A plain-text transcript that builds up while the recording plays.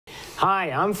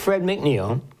Hi, I'm Fred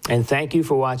McNeil, and thank you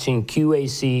for watching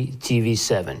QACTV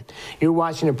 7. You're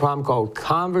watching a program called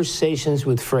Conversations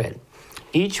with Fred.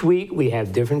 Each week, we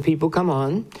have different people come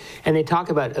on, and they talk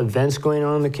about events going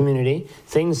on in the community,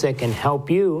 things that can help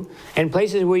you, and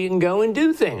places where you can go and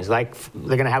do things. Like,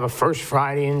 they're going to have a First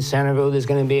Friday in Centerville. There's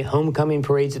going to be homecoming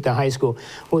parades at the high school.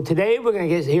 Well, today, we're going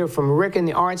to hear from Rick in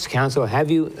the Arts Council.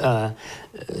 Have you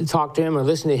talk to him or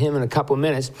listen to him in a couple of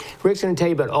minutes. Rick's going to tell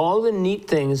you about all the neat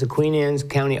things the Queen Anne's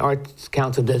County Arts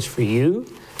Council does for you,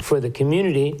 for the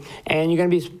community, and you're going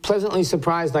to be pleasantly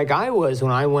surprised like I was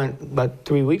when I went about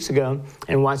 3 weeks ago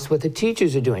and watched what the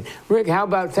teachers are doing. Rick, how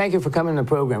about, thank you for coming to the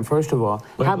program, first of all.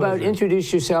 How about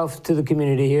introduce yourself to the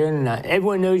community here, and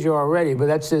everyone knows you already, but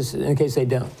that's just in case they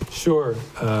don't. Sure.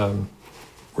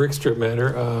 Rick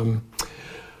Strittmater.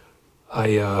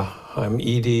 I'm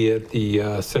ED at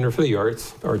the Center for the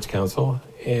Arts Council,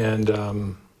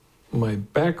 and my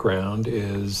background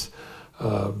is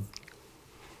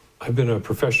I've been a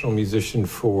professional musician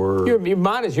for... You're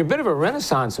modest. You're a bit of a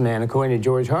Renaissance man, according to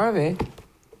George Harvey.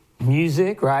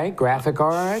 Music, right? Graphic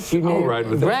arts. You I'll ride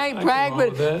with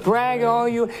that. Brag all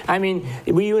you... I mean,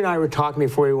 you and I were talking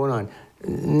before we went on.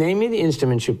 Name me the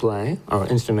instrument you play, or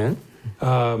instrument.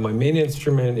 My main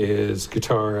instrument is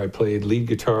guitar. I played lead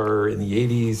guitar in the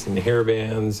 80s in hair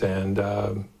bands, and...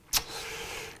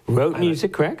 wrote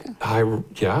music, correct? I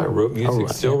wrote music. Oh, right.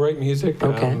 Still write music.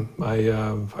 Okay.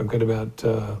 I've got about...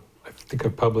 I think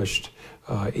I've published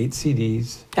 8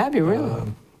 CDs. Have you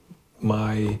really?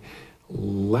 My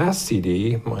last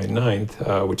CD, my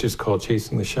 9th, which is called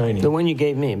Chasing the Shiny. The one you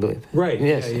gave me, I believe. Right.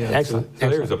 Yes. Yeah. Excellent. So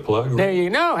there's a plug. There you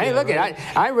go. Hey, yeah, look right.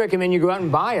 it. I recommend you go out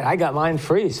and buy it. I got mine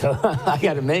free, so I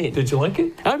got it made. Did you like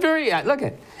it? I'm very, look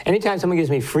it. Anytime someone gives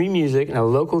me free music and a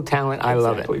local talent, I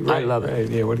love it. Right, I love it.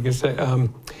 Yeah, what are you going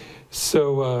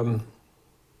to say?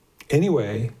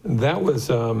 Anyway, that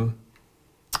was,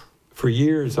 for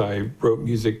years I wrote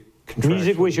music contractually.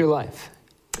 Music was your life?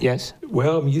 Yes?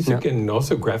 Well, music and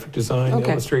also graphic design,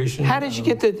 illustration. How did you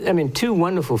get the, I mean, two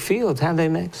wonderful fields, how did they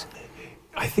mix?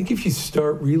 I think if you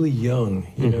start really young,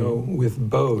 you know, with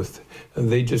both,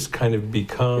 they just kind of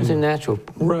become... It's a natural.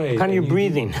 Right. Kind of your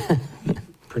breathing.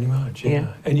 Pretty much,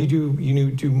 yeah. And you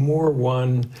do more of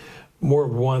one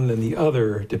than the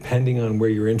other, depending on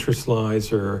where your interest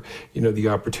lies or, you know, the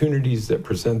opportunities that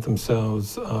present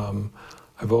themselves.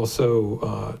 I've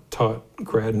also taught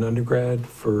grad and undergrad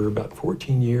for about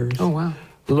 14 years. Oh, wow.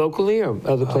 Locally or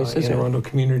other places? In Arundel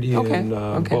community in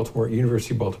Baltimore,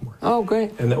 University of Baltimore. Oh,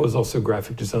 great. And that was also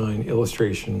graphic design,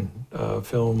 illustration,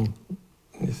 film,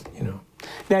 you know.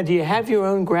 Now, do you have your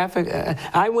own graphic?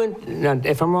 I went, now,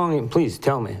 if I'm wrong, please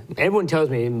tell me. Everyone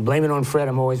tells me, blame it on Fred,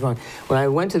 I'm always wrong. When I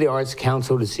went to the Arts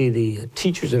Council to see the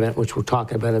teachers event, which we'll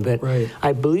talk about in a bit,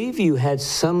 I believe you had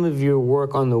some of your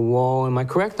work on the wall. Am I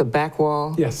correct? The back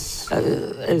wall? Yes.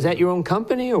 Is that your own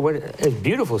company or what? It's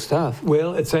beautiful stuff.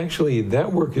 Well, it's actually,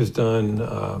 that work is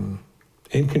done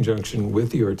in conjunction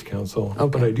with the Arts Council,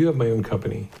 but I do have my own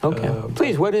company. Okay.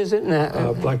 Please, what is it?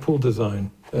 Blackpool Design.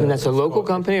 And that's a local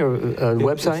company or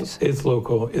websites? It's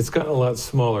local. It's gotten a lot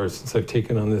smaller since I've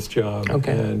taken on this job.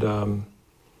 Okay. And,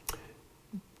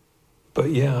 but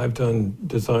yeah, I've done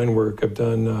design work. I've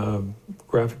done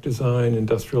graphic design,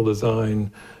 industrial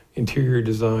design, interior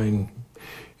design,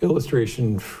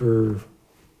 illustration for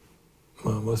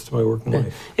most of my working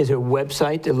life. Is there a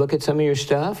website to look at some of your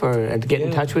stuff or to get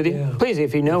in touch with you? Yeah. Please,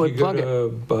 if you know it, plug it.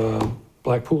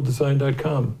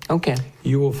 BlackpoolDesign.com. Okay.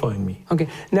 You will find me. Okay.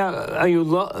 Now, are you,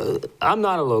 I'm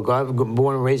not a local. I was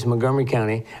born and raised in Montgomery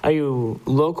County. Are you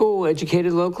local,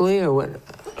 educated locally, or what?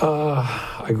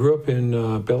 I grew up in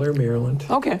Bel Air, Maryland.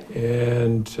 Okay.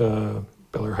 And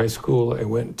Bel Air High School. I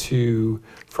went to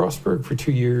Frostburg for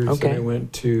 2 years. Okay. And I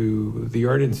went to the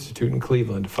Art Institute in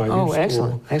Cleveland, 5-year school. Oh,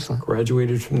 excellent, excellent.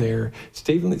 Graduated from there.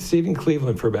 Stayed in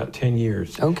Cleveland for about 10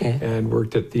 years. Okay. And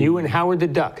worked at the... You and Howard the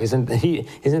Duck. Isn't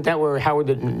that where Howard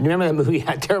the... Remember that movie,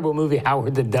 that terrible movie,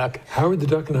 Howard the Duck? Howard the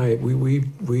Duck and I,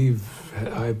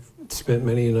 I've spent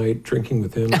many a night drinking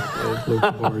with him at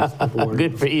local bars.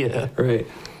 Good for you. Right.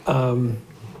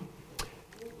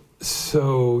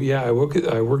 So yeah, I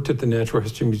worked at the Natural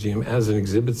History Museum as an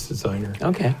exhibits designer.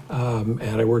 Okay.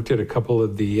 And I worked at a couple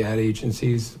of the ad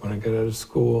agencies when I got out of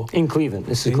school. In Cleveland.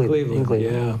 This is Cleveland. In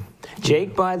Cleveland. Yeah.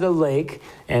 Jake by the Lake,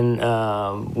 and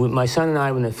my son and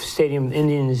I, when the stadium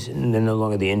Indians, they're no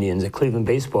longer the Indians, the Cleveland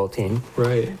baseball team.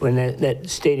 Right. When that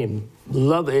stadium,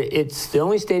 love it. It's the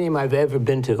only stadium I've ever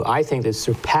been to, I think, that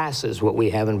surpasses what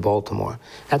we have in Baltimore.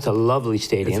 That's a lovely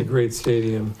stadium. It's a great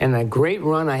stadium. And a great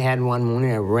run I had one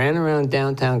morning. I ran around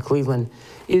downtown Cleveland.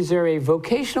 Is there a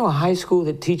vocational high school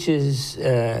that teaches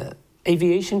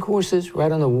aviation courses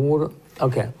right on the water?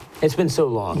 Okay. It's been so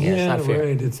long. Yeah, it's not fair.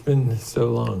 Right. It's been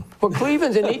so long. Well,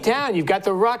 Cleveland's a neat town. You've got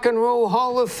the Rock and Roll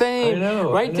Hall of Fame. I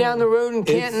know. Right down the road in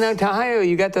Canton, Ohio,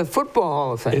 you got the Football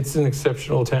Hall of Fame. It's an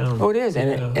exceptional town. Oh, it is.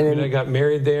 And I got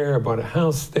married there. I bought a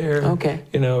house there. Okay.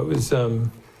 You know, it was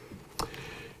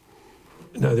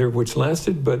neither of which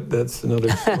lasted, but that's another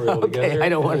story altogether. Okay, I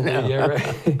don't want to know. Yeah,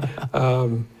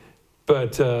 right.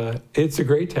 But it's a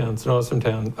great town. It's an awesome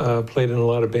town. Played in a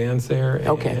lot of bands there.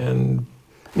 Okay. And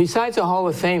besides the Hall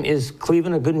of Fame, is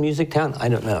Cleveland a good music town? I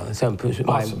don't know.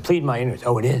 Awesome. Plead my ignorance.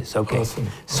 Oh, it is. Okay. Awesome.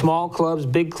 Small clubs,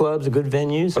 big clubs, good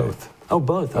venues? Both. Oh,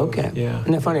 both. Okay. Yeah.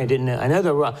 Isn't that funny? I didn't know. I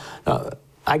know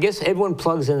I guess everyone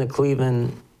plugs into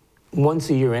Cleveland once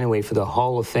a year anyway for the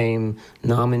Hall of Fame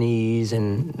nominees,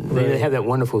 and they have that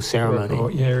wonderful ceremony. Oh,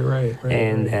 yeah, right.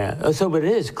 And but it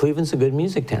is. Cleveland's a good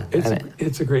music town.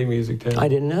 It's a great music town. I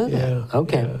didn't know that. Yeah.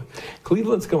 Okay. Yeah.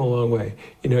 Cleveland's come a long way.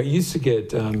 You know, it used to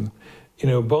get,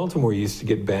 Baltimore used to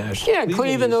get bashed. Yeah,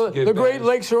 Cleveland, the Great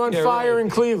Lakes are on fire in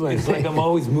Cleveland. It's like I'm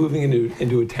always moving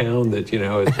into a town that,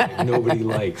 it's like nobody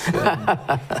likes.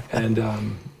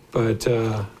 But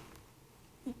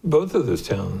both of those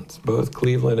towns, both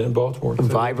Cleveland and Baltimore.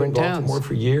 Vibrant towns. Baltimore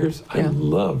for years. Yeah. I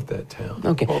loved that town.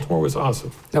 Okay. Baltimore was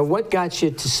awesome. Now, what got you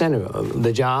to Centerville?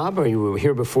 The job, or you were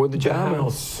here before the job? The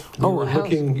house. We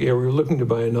were looking to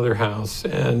buy another house,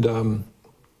 and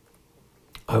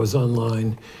I was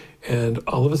online, and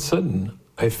all of a sudden,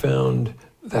 I found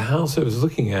the house I was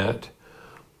looking at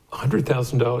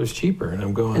 $100,000 cheaper, and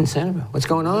I'm going, in Centerville. What's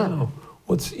going on? Wow.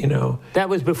 That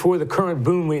was before the current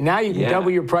boom. Now you can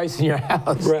double your price in your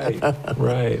house. Right.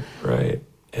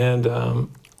 And I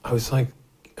was like,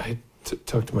 I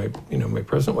talked to my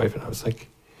present wife, and I was like,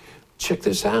 check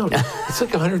this out. It's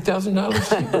like $100,000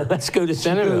 cheaper. Let's go to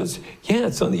Centerville. She goes, yeah,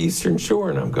 it's on the Eastern Shore,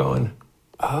 and I'm going,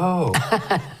 oh.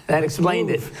 That explained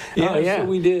it. Yeah, so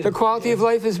we did. The quality of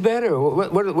life is better.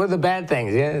 What are the bad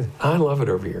things? Yeah. I love it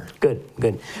over here. Good.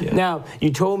 Yeah. Now,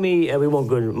 you told me, we won't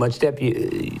go into much depth,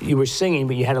 you were singing,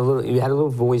 but you had a little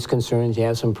voice concerns, you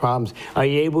have some problems. Are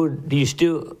you able,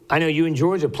 I know you and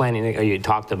George are planning, or you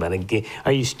talked about it,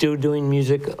 are you still doing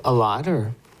music a lot,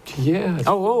 or? Yeah.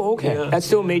 Oh, okay. Yeah, that's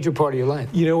still a major part of your life.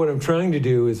 What I'm trying to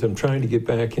do is I'm trying to get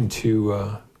back into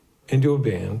a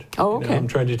band. Oh, okay. I'm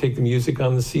trying to take the music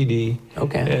on the CD.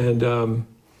 Okay. And,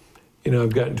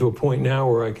 I've gotten to a point now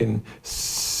where I can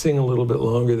sing a little bit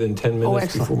longer than 10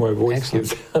 minutes before my voice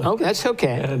gives out. Oh, that's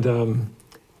okay.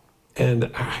 And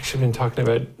I've actually been talking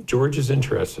about George is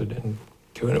interested in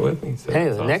doing it with me. So hey,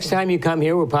 the next time you come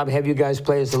here, we'll probably have you guys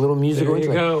play us a little musical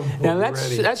instrument. There you go. Now,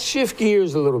 let's shift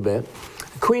gears a little bit.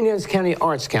 Queen Anne's County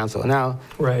Arts Council. Now,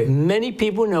 many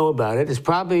people know about it. There's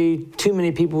probably too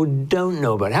many people who don't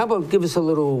know about it. How about give us a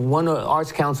little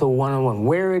Arts Council 101,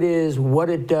 where it is,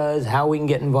 what it does, how we can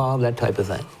get involved, that type of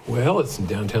thing. Well, it's in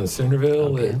downtown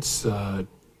Centerville. Okay. It's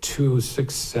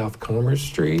 206 South Commerce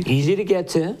Street. Easy to get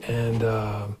to. And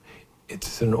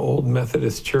it's an old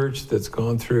Methodist church that's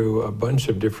gone through a bunch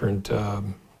of different,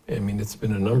 it's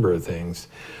been a number of things.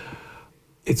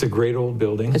 It's a great old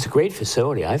building. It's a great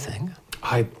facility, I think.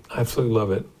 I absolutely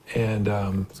love it, and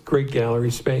it's a great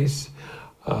gallery space.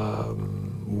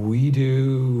 We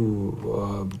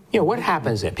do... what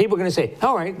happens there? People are going to say,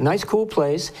 all right, nice, cool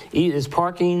place. There's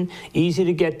parking, easy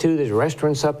to get to. There's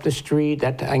restaurants up the street.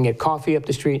 I can get coffee up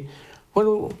the street. What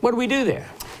do we do there?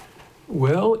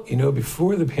 Well,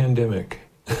 before the pandemic,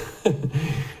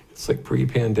 it's like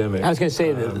pre-pandemic. I was going to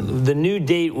say, the new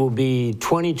date will be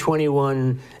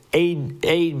 2021 AP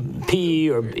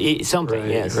or something, right,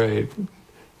 yes. Right.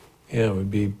 Yeah, it would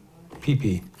be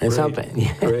PP. And something.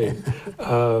 Yeah. Great.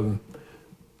 And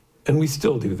we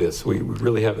still do this. We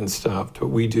really haven't stopped. But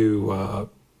we do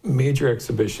major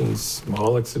exhibitions,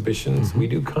 small exhibitions. Mm-hmm. We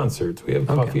do concerts. We have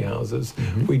coffee houses.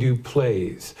 Mm-hmm. We do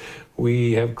plays.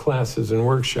 We have classes and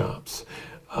workshops.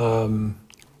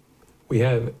 We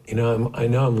have, I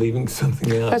know I'm leaving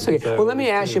something out. That's okay. Well, let me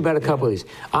ask you about a couple of these.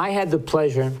 I had the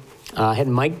pleasure... I had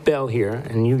Mike Bell here,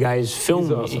 and you guys filmed.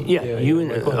 He's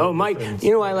awesome. Mike.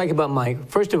 You know what I like about Mike?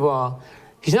 First of all,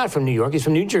 he's not from New York. He's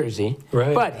from New Jersey.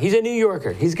 Right. But he's a New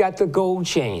Yorker. He's got the gold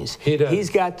chains. He does. He's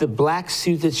got the black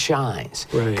suit that shines.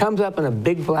 Right. Comes up in a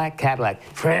big black Cadillac.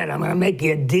 Fred, I'm going to make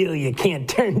you a deal you can't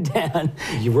turn down.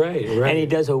 Right. And he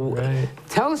does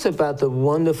Tell us about the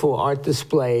wonderful art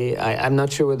display. I'm not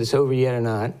sure whether it's over yet or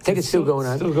not. I think it's still going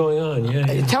on. Still going on,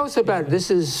 yeah. Tell us about it. This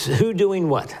is who doing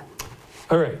what?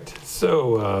 All right.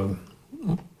 So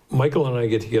Michael and I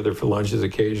get together for lunches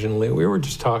occasionally. We were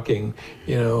just talking,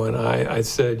 and I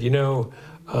said, when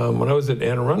I was at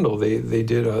Arundel, they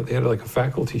had like a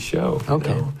faculty show.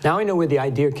 Okay. Now I know where the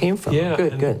idea came from. Yeah.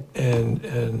 Good.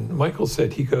 And Michael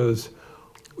said, he goes,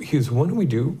 he was, when do we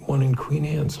do one in Queen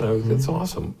Anne's? And I was, that's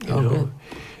awesome. You know? Good.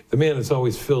 The man is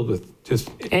always filled with just.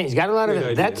 And he's got a lot of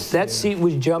it. That seat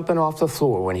was jumping off the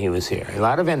floor when he was here. A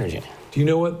lot of energy. Do you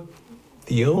know what?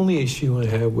 The only issue I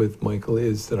have with Michael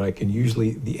is that I can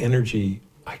usually, the energy,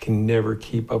 I can never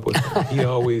keep up with him. He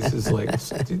always is like,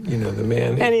 you know, the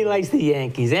man. And he likes the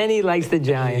Yankees, and he likes the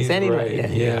Giants. Right,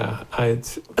 yeah.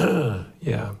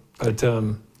 Yeah. But,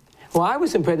 well, I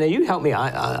was impressed. Now, you helped me.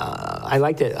 I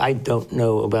like to. I don't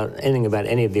know about anything about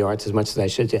any of the arts as much as I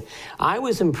should. I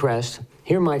was impressed.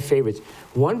 Here are my favorites.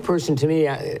 One person to me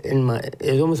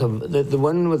is almost the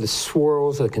one with the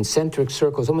swirls, the concentric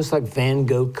circles, almost like Van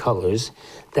Gogh colors.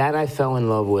 That I fell in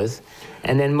love with.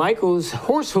 And then Michael's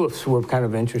horse hoofs were kind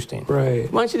of interesting.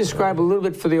 Right. Why don't you describe a little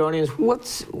bit for the audience? What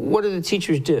do the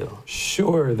teachers do?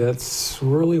 Sure. That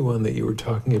swirly one that you were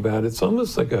talking about. It's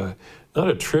almost like not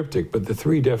a triptych, but the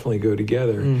three definitely go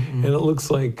together, and it looks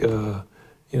like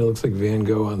looks like Van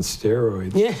Gogh on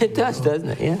steroids. Yeah, it does, doesn't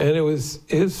it? Yeah. And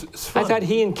it's fun. I thought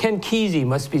he and Ken Kesey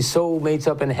must be soulmates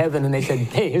up in heaven, and they said,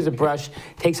 "Hey, here's a brush.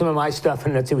 Take some of my stuff,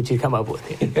 and let's see what you come up with."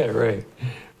 Yeah, right.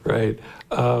 Yeah,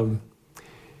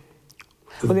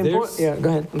 go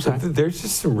ahead. I'm sorry. There's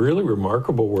just some really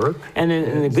remarkable work. And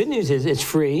the good news is it's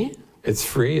free. It's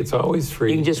free. It's always free.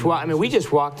 You can just walk. I mean, we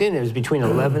just walked in. It was between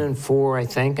 11 and 4, I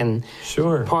think, and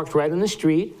sure. Parked right on the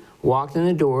street, walked in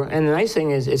the door. And the nice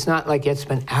thing is, it's not like you have to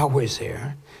spend hours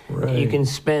there. Right. You can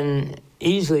spend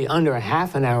easily under a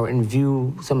half an hour and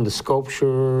view some of the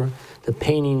sculpture, the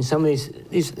painting. Some of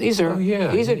these are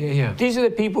these are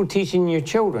the people teaching your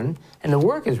children, and the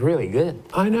work is really good.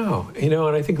 I know, and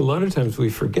I think a lot of times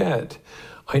we forget.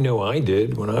 I know I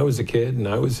did when I was a kid and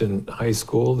I was in high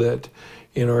school that.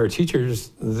 Our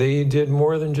teachers, they did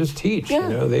more than just teach.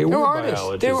 Yeah. They were artists.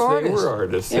 biologists. They were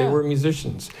artists. Yeah. They were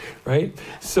musicians, right?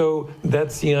 So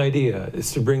that's the idea,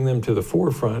 is to bring them to the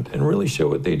forefront and really show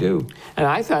what they do. And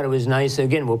I thought it was nice,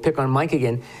 again, we'll pick on Mike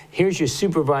again. Here's your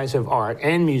supervisor of art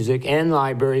and music and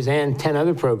libraries and 10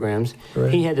 other programs.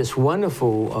 Right. He had this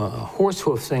wonderful horse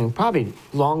hoof thing, probably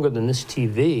longer than this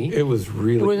TV. It was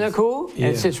really Wasn't that cool? Yeah.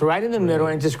 And it sits right in the middle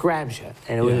and it just grabs you.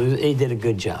 And he did a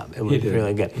good job. It was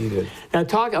really good. He did. Now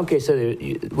okay, so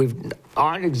we've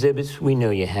art exhibits, we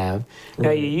know you have. Now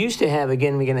you used to have,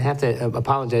 again, we're going to have to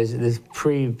apologize, this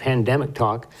pre-pandemic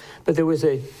talk, but there was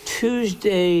a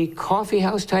Tuesday coffee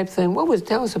house type thing.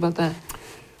 Tell us about that.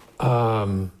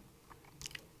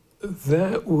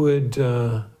 That would,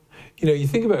 you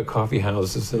think about coffee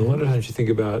houses, and a lot of times you think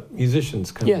about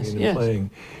musicians coming in and playing.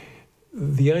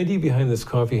 The idea behind this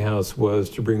coffee house was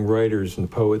to bring writers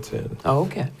and poets in. Oh,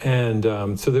 okay. And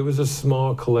so there was a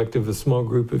small collective, a small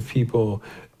group of people,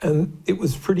 and it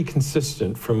was pretty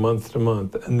consistent from month to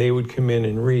month, and they would come in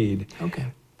and read. Okay.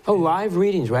 Oh, live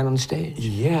readings right on stage.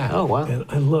 Yeah. Oh, wow. And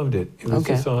I loved it. It was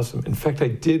just awesome. In fact, I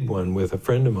did one with a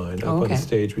friend of mine up on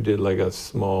stage. We did like a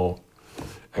small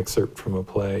excerpt from a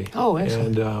play. Oh,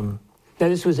 excellent. And now,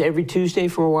 this was every Tuesday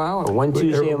for a while, or one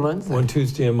Tuesday a month? One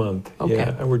Tuesday a month,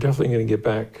 yeah. And we're definitely going to get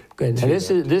back. Good. Now,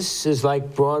 this is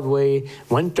like Broadway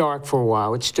went dark for a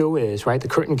while. It still is, right? The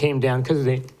curtain came down because of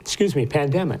the,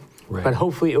 pandemic. Right. But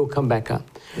hopefully it will come back up.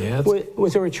 Yeah.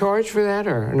 Was there a charge for that,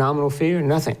 or a nominal fee, or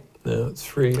nothing? No, it's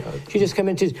free. You just come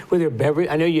into, were there beverage?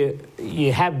 I know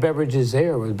you have beverages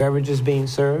there. Were beverages being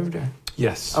served? Or?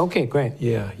 Yes. Okay, great.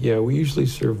 Yeah. We usually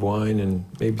serve wine and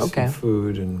maybe some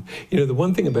food, and the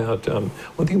one thing about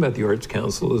the Arts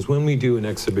Council is when we do an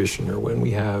exhibition or when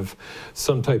we have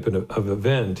some type of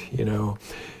event,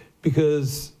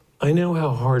 because I know how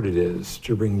hard it is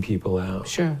to bring people out.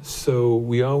 Sure. So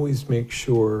we always make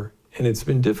sure, and it's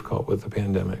been difficult with the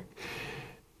pandemic.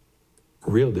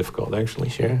 Real difficult, actually.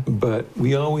 Sure. But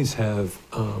we always have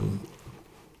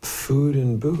food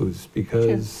and booze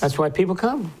because that's why people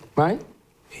come, right?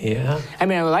 Yeah. I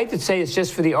mean, I would like to say it's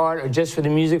just for the art or just for the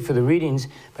music, for the readings,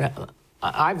 but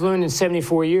I've learned in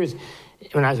 74 years,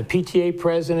 when I was a PTA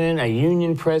president, a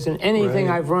union president, anything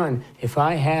I've run, if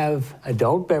I have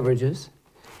adult beverages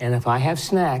and if I have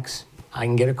snacks, I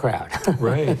can get a crowd.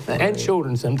 Right. And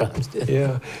children sometimes do.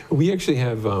 Yeah. We actually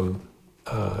have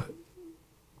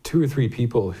 2 or 3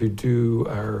 people who do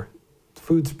our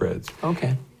food spreads.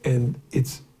 Okay. And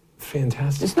it's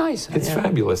fantastic. It's nice. It's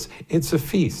fabulous. It's a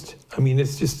feast. I mean,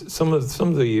 it's just some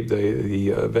of the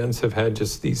events have had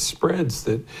just these spreads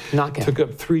that took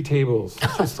up 3 tables.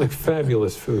 It's just like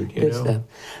fabulous food, you know.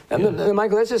 Stuff.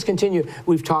 Michael, let's just continue.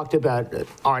 We've talked about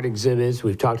art exhibits.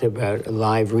 We've talked about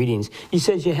live readings. You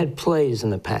said you had plays in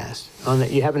the past.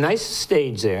 You have a nice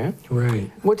stage there.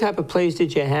 Right. What type of plays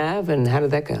did you have, and how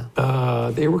did that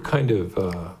go? They were kind of.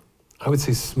 I would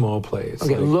say small plays.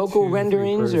 Okay, like local 2,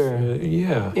 renderings, or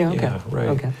yeah, right.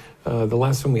 Okay. The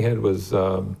last one we had was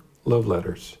Love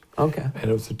Letters. Okay. And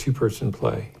it was a 2-person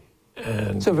play.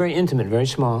 And So very intimate, very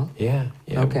small. yeah.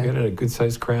 Okay. We got a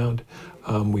good-sized crowd.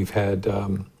 We've had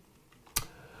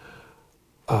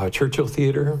Churchill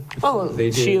Theater. Oh, they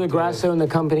did, Sheila Grasso and the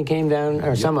company came down,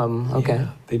 or some of them. Okay.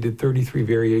 Yeah, they did 33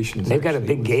 variations. They've got a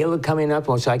big gala coming up,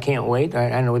 which I can't wait. I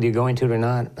don't know whether you're going to it or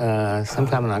not.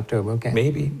 Sometime in October. Okay.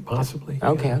 Maybe, possibly.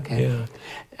 Okay. Yeah, Okay. Yeah.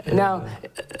 And, Now,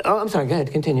 oh, I'm sorry. Go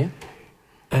ahead. Continue.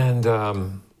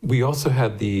 And we also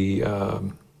had the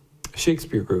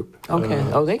Shakespeare group. Okay.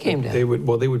 Oh, they came down. They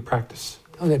would practice.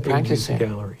 Oh, they practice in there.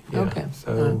 the gallery. Yeah. Okay.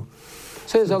 So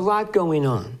there's a lot going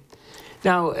on.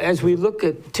 Now, as we look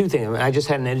at two things, I just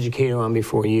had an educator on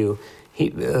before you.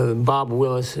 Bob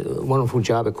Willis, a wonderful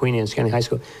job at Queen Anne's County High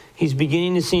School. He's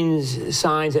beginning to see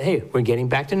signs that, hey, we're getting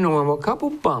back to normal. A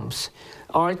couple bumps.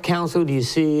 Art Council, do you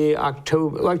see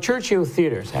October, like Churchill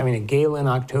Theater's having a gala in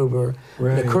October,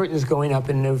 right. The curtains going up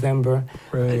in November.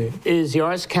 Right. Is the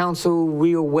Arts Council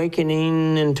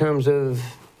reawakening in terms of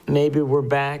maybe we're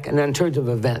back? And then in terms of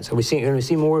events, are we going to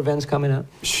see more events coming up?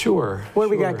 Sure. What do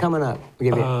we got coming up?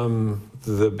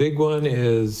 The big one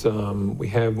is we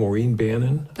have Maureen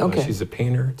Bannon. Okay. She's a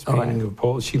painter. It's painting of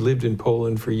Poland. She lived in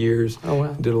Poland for years. Oh,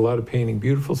 wow. Did a lot of painting,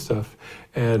 beautiful stuff.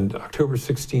 And October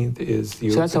 16th is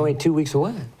the So that's only 2 weeks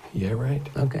away. Yeah, right.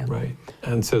 Okay. Right.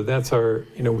 And so that's our,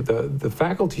 the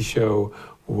faculty show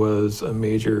was a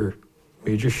major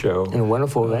show. And a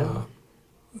wonderful event.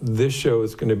 This show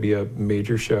is going to be a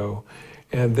major show.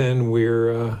 And then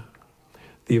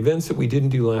the events that we didn't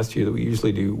do last year that we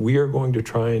usually do, we are going to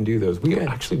try and do those. We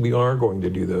are going to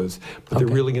do those, but they're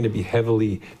really going to be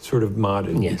heavily sort of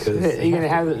modded. Yes, because you're going to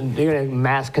have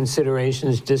mass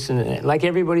considerations, like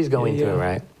everybody's going through,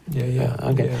 right? Yeah.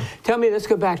 Okay. Yeah. Tell me, let's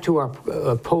go back to our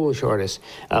Polish artists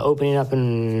opening up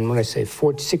in,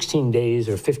 16 days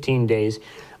or 15 days.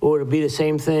 Or it'll be the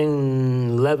same thing,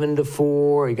 11 to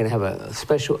 4? Are you going to have a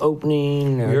special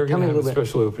opening? Or We are going to have a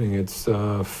special opening. It's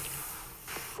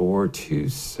 4 to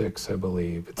 6, I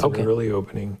believe. It's an early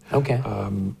opening. Okay.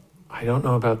 I don't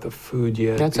know about the food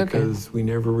yet because we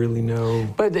never really know.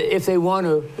 But if they want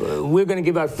to, we're going to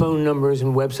give out phone numbers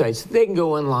and websites. They can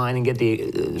go online and get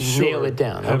nail it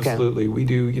down. Absolutely. We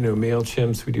do,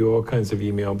 MailChimps. We do all kinds of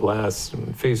email blasts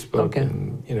and Facebook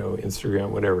and, Instagram,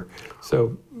 whatever.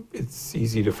 So it's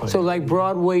easy to find. So like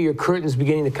Broadway, your curtain's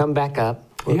beginning to come back up.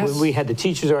 Yes. We had the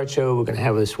Teachers Art Show. We're going to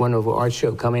have this wonderful art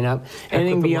show coming up.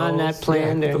 Anything beyond that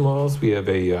planned? At the malls, we have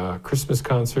a Christmas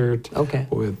concert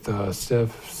with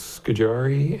Steph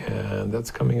Skajari, and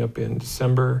that's coming up in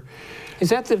December. Is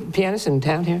that the pianist in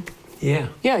town here? Yeah.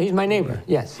 Yeah, he's my neighbor,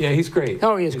 yes. Yeah, he's great.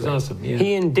 Oh, he's great. awesome. Yeah.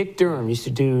 He and Dick Durham used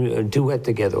to do a duet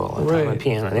together all the time on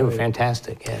piano. They were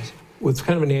fantastic, yes. Well, it's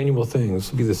kind of an annual thing. This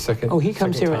will be the second. Oh, he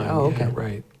comes here. Time. Oh, okay. Yeah,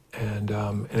 right. And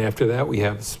after that, we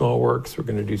have Small Works. We're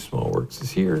going to do Small Works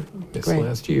this year. Missed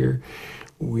last year.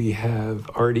 We have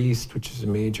Art East, which is a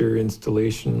major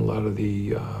installation. A lot of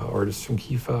the artists from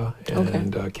Kifa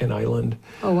and Ken Island.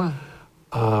 Oh, wow.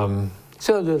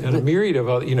 So and a myriad of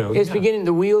other, it's beginning.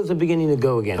 The wheels are beginning to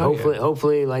go again.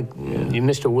 Hopefully, like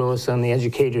Mr. Willis and the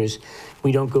educators,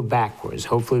 we don't go backwards.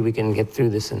 Hopefully, we can get through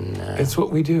this. And it's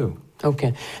what we do.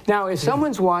 Okay. Now, if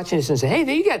someone's watching this and say, "Hey,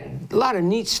 you got a lot of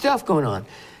neat stuff going on,"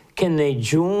 can they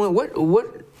join?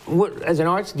 What as an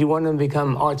arts? Do you want them to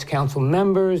become Arts Council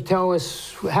members? Tell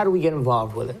us, how do we get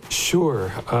involved with it?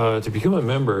 Sure. To become a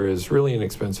member is really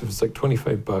inexpensive. It's like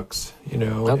 $25,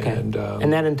 Okay.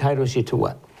 And that entitles you to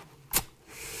what?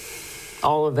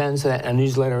 All events, a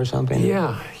newsletter or something?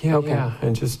 Yeah.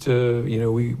 And just,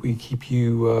 we keep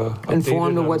you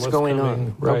informed of what's going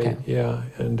on. Right, okay. Yeah.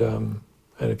 And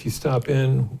if you stop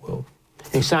in, we'll...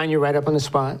 They sign you right up on the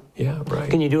spot? Yeah, right.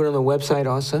 Can you do it on the website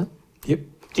also? Yep.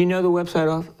 Do you know the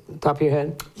website off the top of your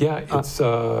head? Yeah, it's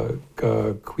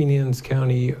Queen Anne's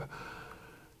County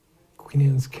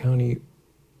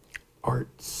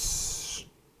Arts.com.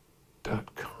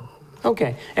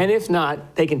 Okay, and if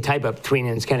not, they can type up Queen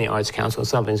Anne's County Arts Council,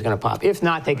 something's going to pop. If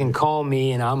not, they can call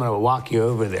me and I'm going to walk you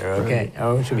over there, okay? Right.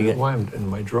 Oh, it should be good. Why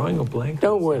am I drawing a blank?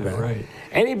 Don't worry about it. Right.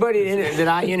 Anybody that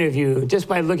I interview, just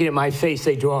by looking at my face,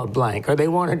 they draw a blank, or they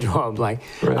want to draw a blank.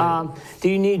 Right. Do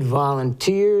you need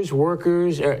volunteers,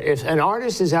 workers, or if an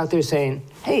artist is out there saying,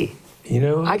 hey,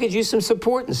 I could use some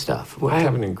support and stuff? I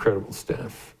have an incredible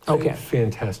staff. Okay. I have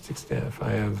fantastic staff.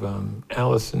 I have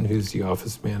Allison, who's the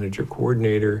office manager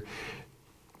coordinator.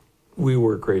 We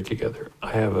work great together.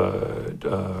 I have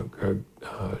a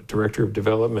director of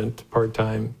development,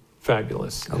 part-time,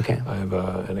 fabulous. Okay. I have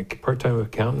a part-time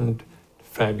accountant,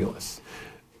 fabulous.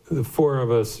 The four of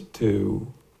us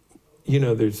do,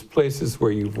 there's places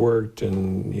where you've worked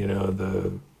and,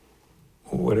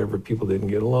 whatever people didn't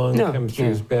get along. No, Chemistry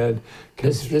was bad.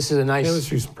 This is a nice...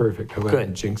 Chemistry's perfect. I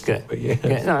wouldn't jinx it, but yeah.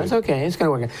 No, it's okay. It's going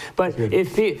to work out. But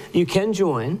if you can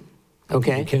join,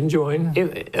 okay? You can join.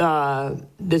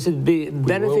 Does it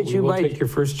benefit you by... We'll take your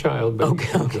first child, but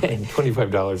okay.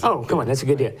 $25. Oh, come on, that's a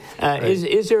good deal.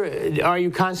 Right. Are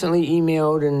you constantly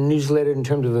emailed and newslettered in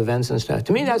terms of events and stuff?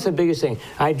 To me, that's the biggest thing.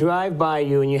 I drive by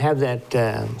you and you have that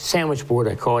sandwich board,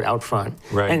 I call it, out front.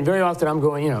 Right. And very often I'm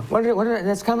going,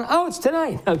 that's coming? Oh, it's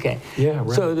tonight. Okay. Yeah, right.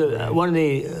 So one of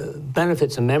the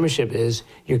benefits of membership is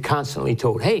you're constantly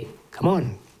told, hey, come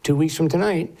on, 2 weeks from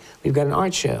tonight, we've got an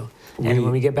art show. And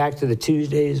when we get back to the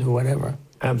Tuesdays or whatever.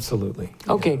 Absolutely.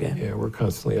 Okay, good. Yeah, we're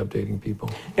constantly updating people.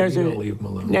 We don't leave them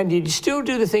alone. Now, do you still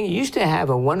do the thing? You used to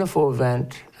have a wonderful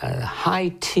event, high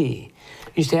tea.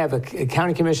 You used to have a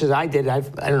county commissioners. I did. I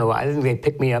don't know. I think they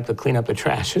picked me up to clean up the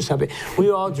trash or something.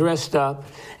 We all dressed up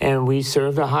and we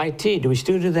served a high tea. Do we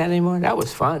still do that anymore? That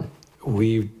was fun.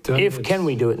 We've done Can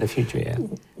we do it in the future? Yeah.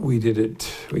 We did it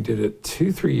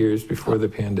 2-3 years before the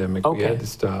pandemic. Okay. We had to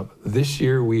stop. This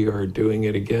year we are doing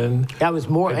it again. That was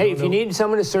more. Hey, if you need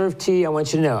someone to serve tea, I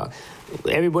want you to know.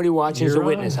 Everybody watching is a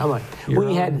witness.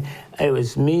 It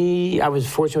was me. I was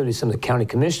fortunate with some of the county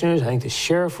commissioners. I think the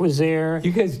sheriff was there.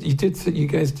 You guys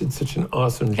did such an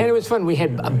awesome job. And it was fun. We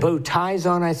had bow ties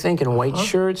on, I think, and white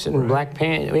shirts and black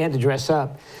pants. We had to dress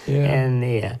up. Yeah.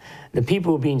 And the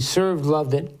people being served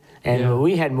loved it. And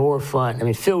we had more fun. I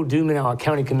mean, Phil Duman, our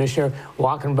county commissioner,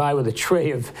 walking by with a tray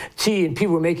of tea, and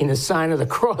people were making the sign of the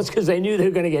cross because they knew they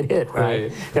were going to get hit,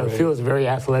 right? Phil was very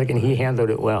athletic, and he handled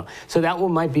it well. So that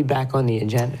one might be back on the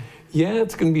agenda. Yeah,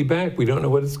 it's going to be back. We don't know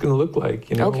what it's going to look like.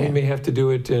 We may have to do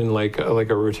it in like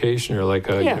a rotation, or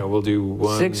we'll do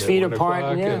one 6 feet at 1 apart,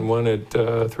 o'clock and one at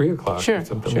 3 o'clock, or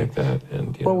something like that.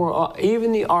 And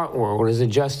even the art world is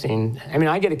adjusting. I mean,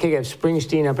 I get a kick out of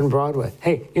Springsteen up in Broadway.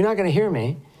 Hey, you're not going to hear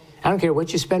me. I don't care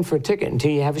what you spend for a ticket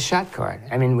until you have a shot card.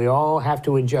 I mean, we all have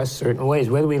to adjust certain ways,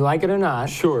 whether we like it or not.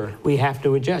 Sure. We have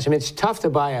to adjust. I mean, it's tough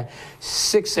to buy a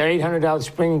 $600 or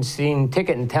 $800 Springsteen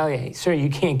ticket and tell you, hey, sir,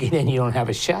 you can't get in, you don't have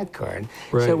a shot card.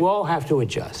 Right. So we'll all have to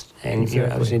adjust. And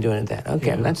you're obviously doing that.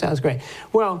 Okay, that sounds great.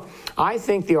 Well, I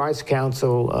think the Arts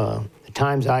Council, the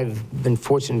times I've been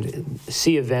fortunate to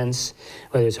see events,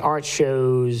 whether it's art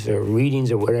shows or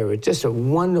readings or whatever, it's just a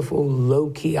wonderful,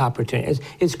 low-key opportunity.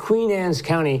 It's Queen Anne's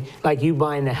County, like you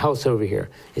buying the house over here.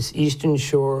 It's Eastern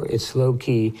Shore, it's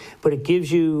low-key, but it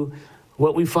gives you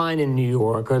what we find in New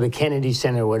York or the Kennedy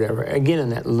Center or whatever, again, in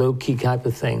that low-key type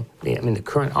of thing. I mean, the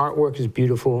current artwork is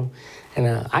beautiful,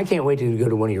 and I can't wait to go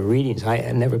to one of your readings.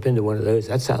 I've never been to one of those.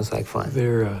 That sounds like fun.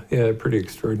 They're pretty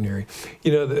extraordinary.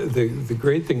 The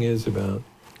great thing is about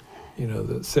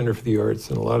the Center for the Arts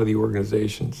and a lot of the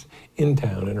organizations in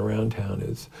town and around town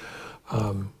is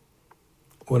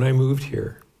when I moved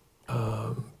here,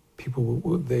 a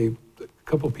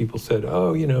couple people said,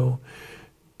 oh,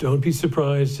 don't be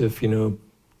surprised if,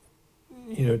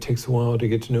 it takes a while to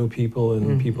get to know people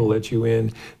and people let you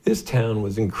in. This town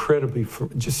was incredibly,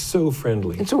 just so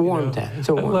friendly. It's a warm town. It's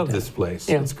a warm town. I love this place.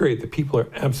 Yeah. It's great. The people are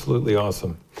absolutely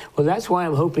awesome. Well, that's why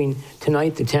I'm hoping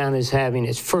tonight the town is having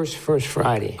its first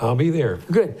Friday. I'll be there.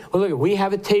 Good. Well, look, we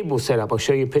have a table set up. I'll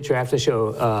show you a picture after the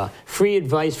show. Free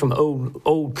advice from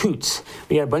old coots.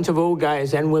 We got a bunch of old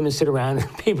guys and women sit around,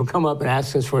 and people come up and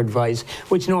ask us for advice,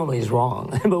 which normally is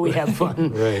wrong, but we have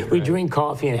fun. We drink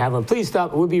coffee and have them. Please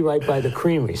stop. We'll be right by the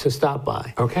creamery, so stop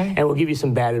by. Okay. And we'll give you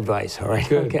some bad advice, all right?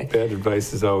 Good. Okay. Bad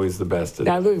advice is always the best.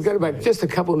 Now, we've got about just a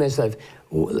couple of minutes left.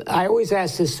 I always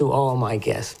ask this to all my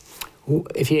guests.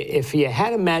 If you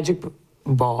had a magic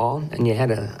ball and you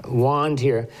had a wand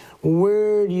here,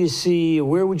 where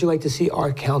would you like to see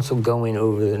Art Council going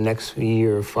over the next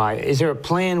year or 5? Is there a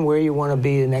plan where you want to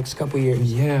be the next couple of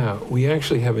years? Yeah, we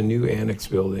actually have a new annex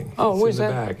building. Oh, where's that?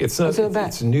 Back. It's not.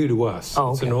 It's new to us. Oh,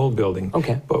 okay. It's an old building.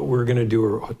 Okay. But we're going to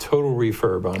do a total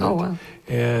refurb on it. Oh, wow.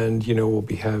 And we'll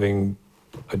be having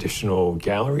additional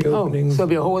gallery openings. So there'll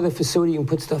be a whole other facility you can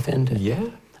put stuff into. Yeah.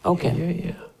 Okay.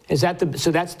 Yeah.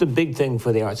 So that's the big thing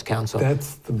for the Arts Council.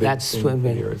 That's the big thing for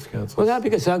the Arts Council. Well, that'll be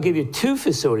good. So I'll give you 2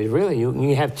 facilities, really.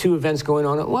 You have 2 events going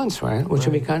on at once, right? Which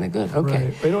will be kind of good.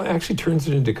 Okay. Right. It actually turns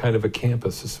it into kind of a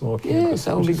campus, a small campus. Yes,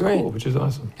 that would be great. Cool, which is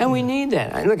awesome. And we need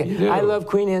that. Look, I love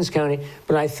Queen Anne's County,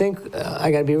 but I think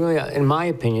I got to be really, in my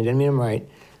opinion, I mean I'm right,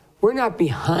 we're not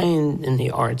behind in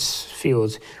the arts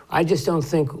fields. I just don't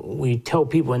think we tell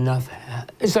people enough.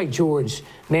 It's like George,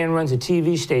 man runs a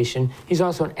TV station. He's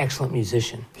also an excellent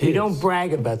musician. We don't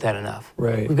brag about that enough.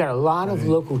 Right. We've got a lot of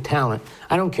local talent.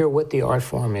 I don't care what the art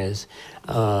form is,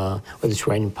 whether it's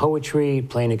writing poetry,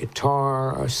 playing a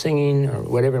guitar, or singing, or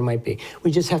whatever it might be. We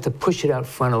just have to push it out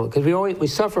front, because we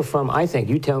suffer from, I think,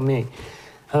 you tell me,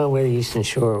 Oh, we're the Eastern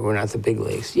Shore. We're not the big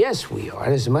lakes. Yes, we are.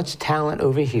 There's much talent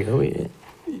over here.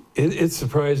 It's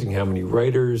surprising how many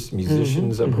writers,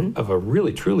 musicians of a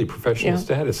really, truly professional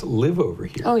status live over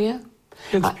here. Oh, yeah.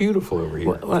 It's beautiful over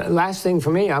here. Well, last thing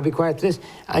for me, I'll be quiet for this.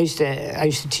 I used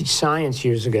to teach science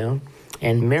years ago,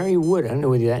 and Mary Wood, I don't know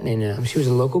whether that name now, she was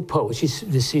a local poet. She's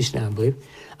deceased now, I believe.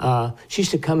 She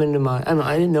used to come into my,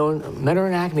 I didn't know her, met her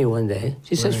in Acme one day.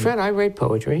 She says, Fred, I write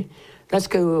poetry. Let's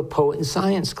go to a poet and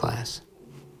science class.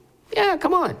 Yeah,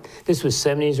 come on. This was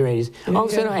 70s or 80s. All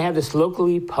of a sudden, I have this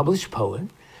locally published poet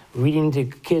reading to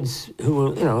kids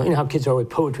who, you know how kids are with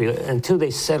poetry, until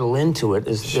they settle into it,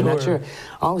 they're not sure.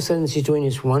 All of a sudden, she's doing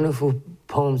these wonderful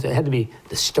poems. It had to be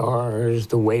the stars,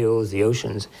 the whales, the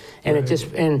oceans. And it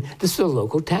just, and this is a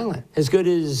local talent. As good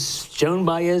as Joan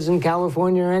Baez in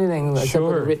California or anything, except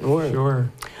for the written word.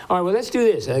 All right, well, let's do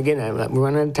this. Again, we're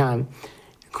running out of time.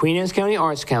 Queen Anne's County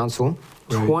Arts Council,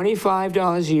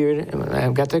 $25 a year.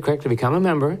 I've got that correct, to become a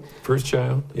member. First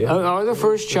child, or the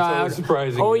first child. That's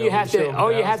surprising. Oh, you have to. Oh,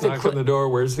 you have to knock on the door.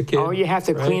 Where's the kid? Oh, you have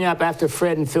to clean up after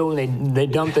Fred and Phil when they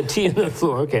dump the tea on the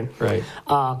floor. Okay. Right.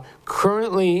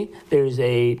 Currently, there's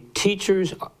a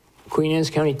Queen Anne's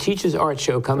County Teachers Art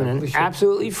Show coming in,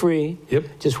 absolutely free. Yep.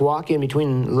 Just walk in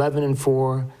between 11 and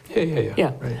 4.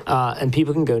 Yeah. Right. And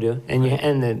people can go to it. And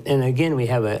and again, we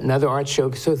have another art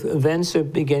show. So events are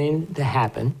beginning to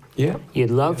happen. Yeah.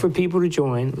 You'd love for people to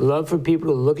join, love for people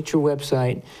to look at your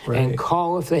website and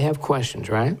call if they have questions,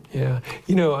 right? Yeah.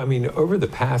 You know, I mean, over the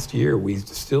past year,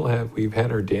 we've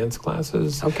had our dance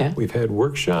classes. Okay. We've had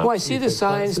workshops. Well, I see the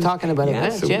signs talking about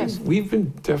events, so we've been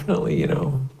definitely, you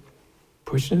know,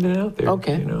 pushing it out there.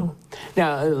 Okay. You know.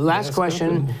 Now, last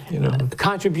question,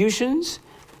 contributions?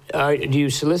 Do you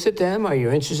solicit them? Are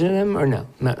you interested in them or no?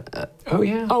 Oh,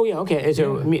 yeah. Oh, yeah, okay.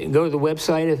 Go to the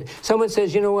website. If someone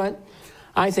says, you know what,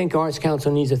 I think Arts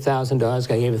Council needs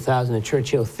 $1,000. I gave $1,000 to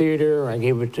Churchill Theater, or I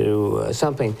gave it to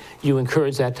something. You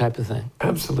encourage that type of thing?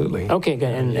 Absolutely. Okay,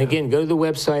 good. And again, go to the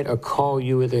website or call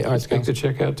you at the Arts Council. Make the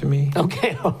check out to me.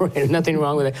 Okay, all right. There's nothing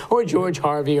wrong with that. Or George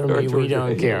Harvey or me. We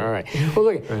don't care. All right. Well,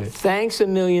 look, thanks a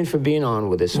million for being on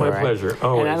with us. My pleasure.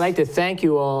 Always. And I'd like to thank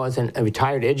you all as a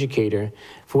retired educator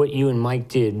for what you and Mike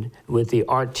did with the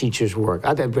art teachers' work.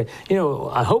 You know,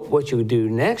 I hope what you do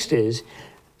next is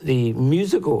the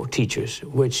musical teachers,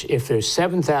 which if there's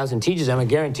 7,000 teachers, I'm going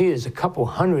to guarantee there's a couple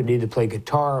hundred either play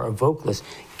guitar or vocalist.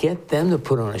 Get them to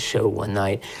put on a show one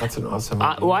night. That's an awesome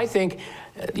idea. Well, I think,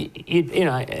 you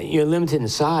know, you're limited in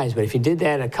size, but if you did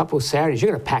that a couple of Saturdays,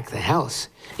 you're going to pack the house.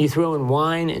 You throw in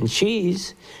wine and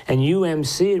cheese, and you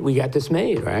MC it, we got this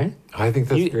made, right? I think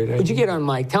that's a great idea. Would you get on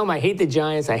Mike? Tell them I hate the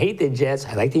Giants, I hate the Jets,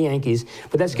 I like the Yankees,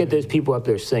 but let's get those people up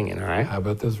there singing, all right? How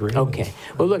about those Ravens? Okay.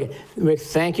 Well, look, Rick,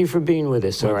 thank you for being with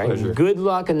us, all right? My pleasure. Good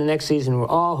luck in the next season. We're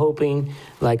all hoping,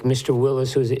 like Mr.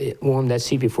 Willis, who's warmed that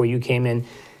seat before you came in,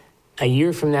 a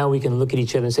year from now we can look at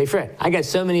each other and say, Fred, I got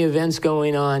so many events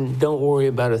going on, don't worry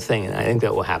about a thing. And I think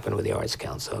that will happen with the Arts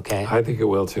Council, okay? I think it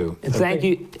will too. And thank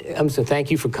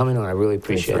you for coming on. I really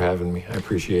appreciate it. Thanks for having me. I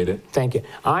appreciate it. Thank you.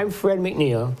 I'm Fred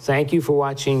McNeil. Thank you for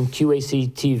watching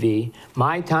QACTV.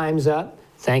 My time's up.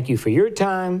 Thank you for your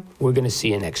time. We're going to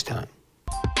see you next time.